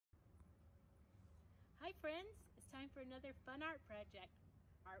friends, it's time for another fun art project,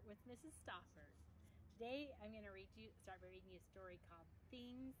 Art with Mrs. Stauffer. Today I'm going to start reading you a story called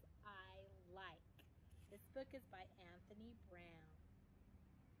Things I Like. This book is by Anthony Brown.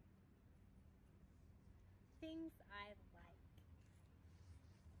 Things I like.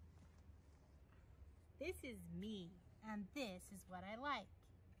 This is me, and this is what I like.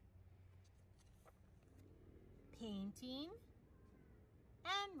 Painting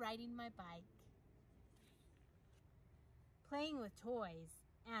and riding my bike. Playing with toys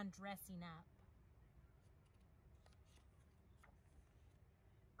and dressing up.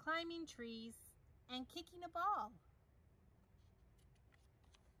 Climbing trees and kicking a ball.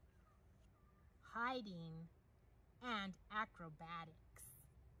 Hiding and acrobatics.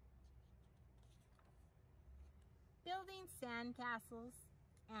 Building sandcastles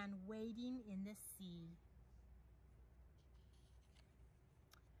and wading in the sea.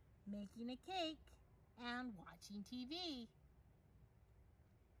 Making a cake and watching TV.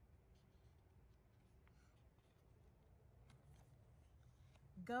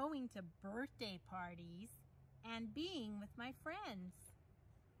 Going to birthday parties and being with my friends.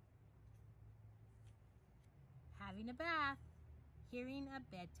 Having a bath, hearing a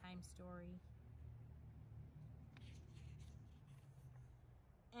bedtime story.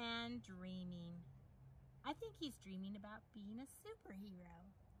 And dreaming. I think he's dreaming about being a superhero.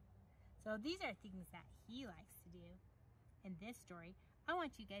 So these are things that he likes to do. In this story, I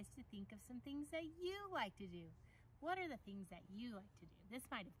want you guys to think of some things that you like to do. What are the things that you like to do? This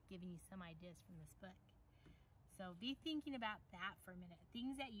might have given you some ideas from this book. So be thinking about that for a minute.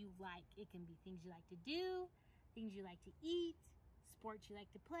 Things that you like. It can be things you like to do, things you like to eat, sports you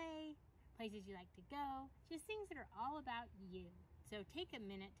like to play, places you like to go, just things that are all about you. So take a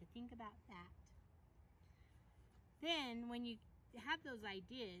minute to think about that. Then when you have those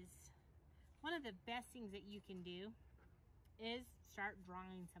ideas, one of the best things that you can do is start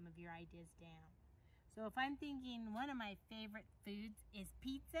drawing some of your ideas down. So if I'm thinking one of my favorite foods is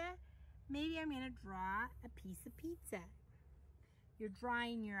pizza, maybe I'm going to draw a piece of pizza. You're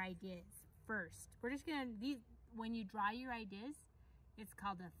drawing your ideas first. We're just going to, when you draw your ideas, it's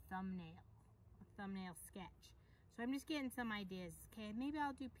called a thumbnail sketch. So I'm just getting some ideas. Okay, maybe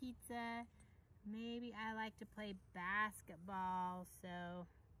I'll do pizza. Maybe I like to play basketball, so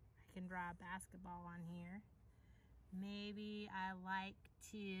I can draw a basketball on here. Maybe I like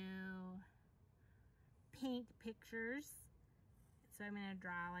to paint pictures, so I'm going to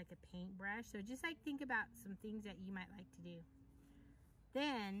draw like a paintbrush. So just like think about some things that you might like to do.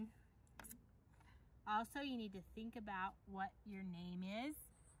 Then also you need to think about what your name is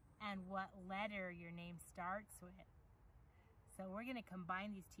and what letter your name starts with. So we're going to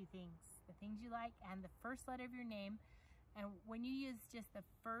combine these two things, the things you like and the first letter of your name. And when you use just the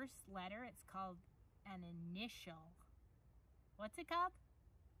first letter, it's called an initial. What's it called?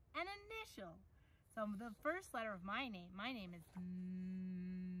 An initial. So the first letter of my name is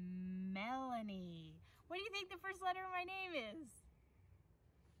Melanie. What do you think the first letter of my name is?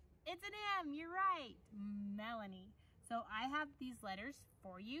 It's an M, you're right, Melanie. So I have these letters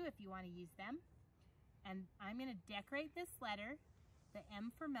for you if you want to use them. And I'm going to decorate this letter, the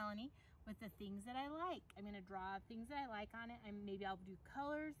M for Melanie, with the things that I like. I'm going to draw things that I like on it. And maybe I'll do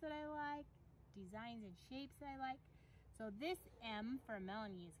colors that I like, designs and shapes that I like. So this M for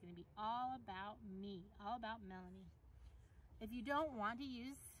Melanie is going to be all about me, all about Melanie. If you don't want to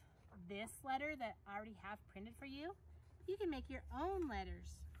use this letter that I already have printed for you, you can make your own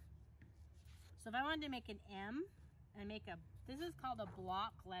letters. So if I wanted to make an M and this is called a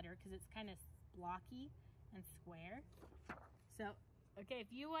block letter because it's kind of blocky and square. So, okay,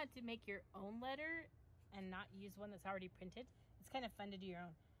 if you want to make your own letter and not use one that's already printed, it's kind of fun to do your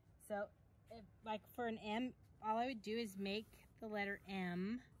own. So, like for an M, all I would do is make the letter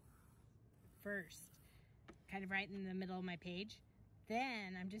M first, kind of right in the middle of my page.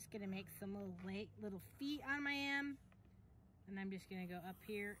 Then I'm just going to make some little feet on my M, and I'm just going to go up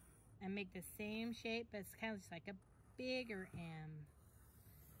here and make the same shape, but it's kind of just like a bigger M.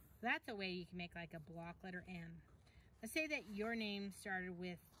 That's a way you can make like a block letter M. Let's say that your name started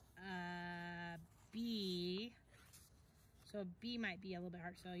with B. So B might be a little bit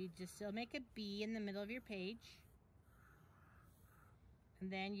hard. So you just still make a B in the middle of your page. And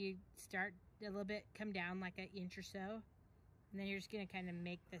then you start a little bit, come down like an inch or so. And then you're just going to kind of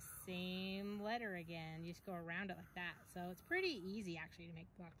make the same letter again. You just go around it like that. So it's pretty easy actually to make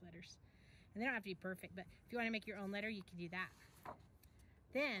block letters. And they don't have to be perfect, but if you want to make your own letter, you can do that.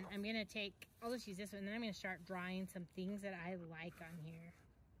 Then I'm going to I'll just use this one, and then I'm going to start drawing some things that I like on here.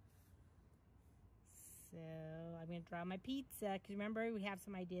 So I'm going to draw my pizza, because remember we have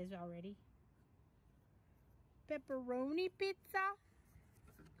some ideas already. pepperoni pizza.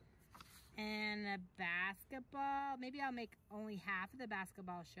 And a basketball. Maybe I'll make only half of the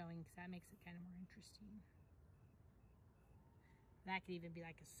basketball showing because that makes it kind of more interesting. That could even be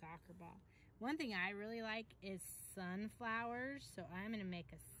like a soccer ball. One thing I really like is sunflowers. So I'm going to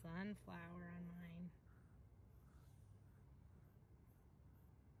make a sunflower on mine.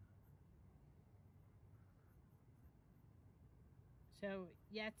 So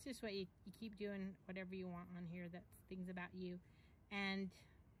yeah, it's just what you keep doing whatever you want on here. That's things about you. And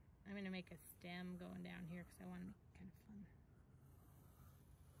I'm going to make a stem going down here because I want to make it kind of fun.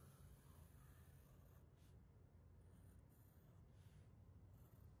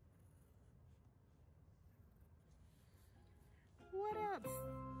 What else?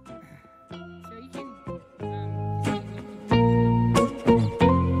 So you can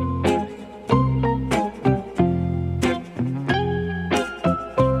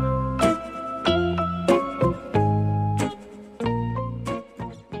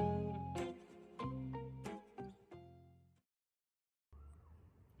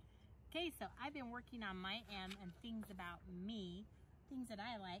okay, so I've been working on my M and things about me, things that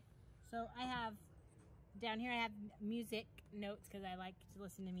I like. So I have down here, I have music notes because I like to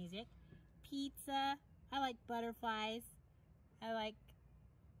listen to music. Pizza. I like butterflies. I like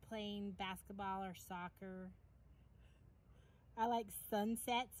playing basketball or soccer. I like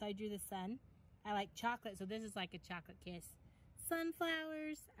sunset, so I drew the sun. I like chocolate, so this is like a chocolate kiss.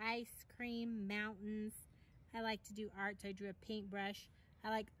 Sunflowers, ice cream, mountains. I like to do art, so I drew a paintbrush. I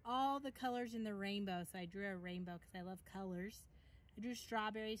like all the colors in the rainbow, so I drew a rainbow because I love colors. I drew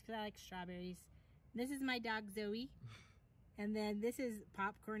strawberries because I like strawberries. This is my dog Zoe. And then this is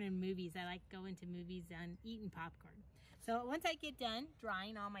popcorn and movies. I like going to movies and eating popcorn. So once I get done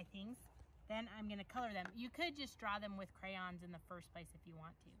drawing all my things, then I'm going to color them. You could just draw them with crayons in the first place if you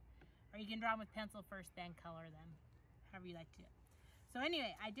want to. Or you can draw them with pencil first, then color them. However you like to do it. So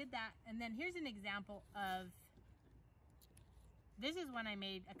anyway, I did that. And then here's an example of, this is one I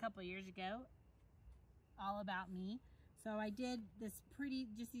made a couple years ago. All about me. So I did this pretty,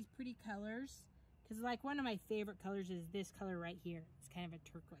 just these pretty colors. Because like one of my favorite colors is this color right here. It's kind of a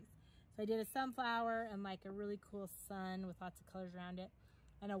turquoise. So I did a sunflower and like a really cool sun with lots of colors around it.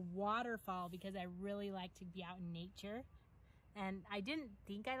 And a waterfall because I really like to be out in nature. And I didn't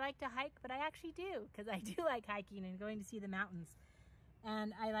think I liked to hike, but I actually do. Because I do like hiking and going to see the mountains.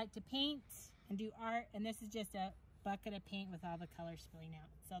 And I like to paint and do art. And this is just a bucket of paint with all the colors spilling out.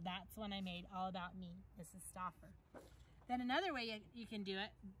 So that's when I made All About Me. This is Stauffer. Then another way you can do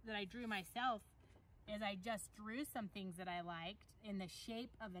it that I drew myself is I just drew some things that I liked in the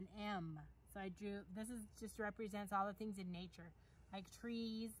shape of an M. So I drew, this is just represents all the things in nature, like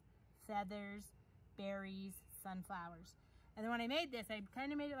trees, feathers, berries, sunflowers. And then when I made this, I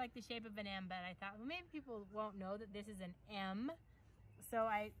kind of made it like the shape of an M, but I thought, well, maybe people won't know that this is an M. So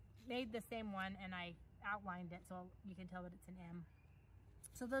I made the same one and I outlined it so you can tell that it's an M.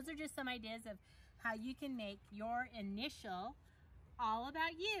 So those are just some ideas of how you can make your initial all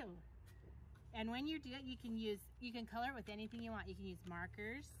about you. And when you do it, you can color it with anything you want. You can use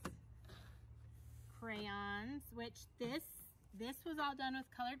markers, crayons, which this was all done with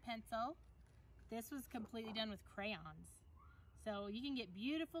colored pencil. This was completely done with crayons. So you can get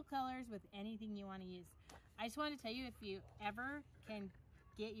beautiful colors with anything you want to use. I just want to tell you, if you ever can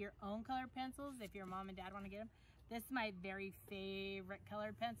get your own colored pencils, if your mom and dad want to get them, this is my very favorite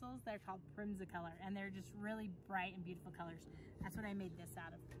colored pencils. They're called Primzacolor, and they're just really bright and beautiful colors. That's what I made this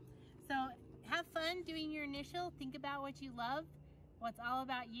out of. So have fun doing your initial. Think about what you love, what's all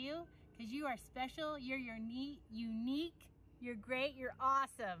about you, because you are special, you're unique, you're great, you're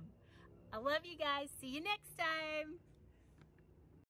awesome. I love you guys. See you next time.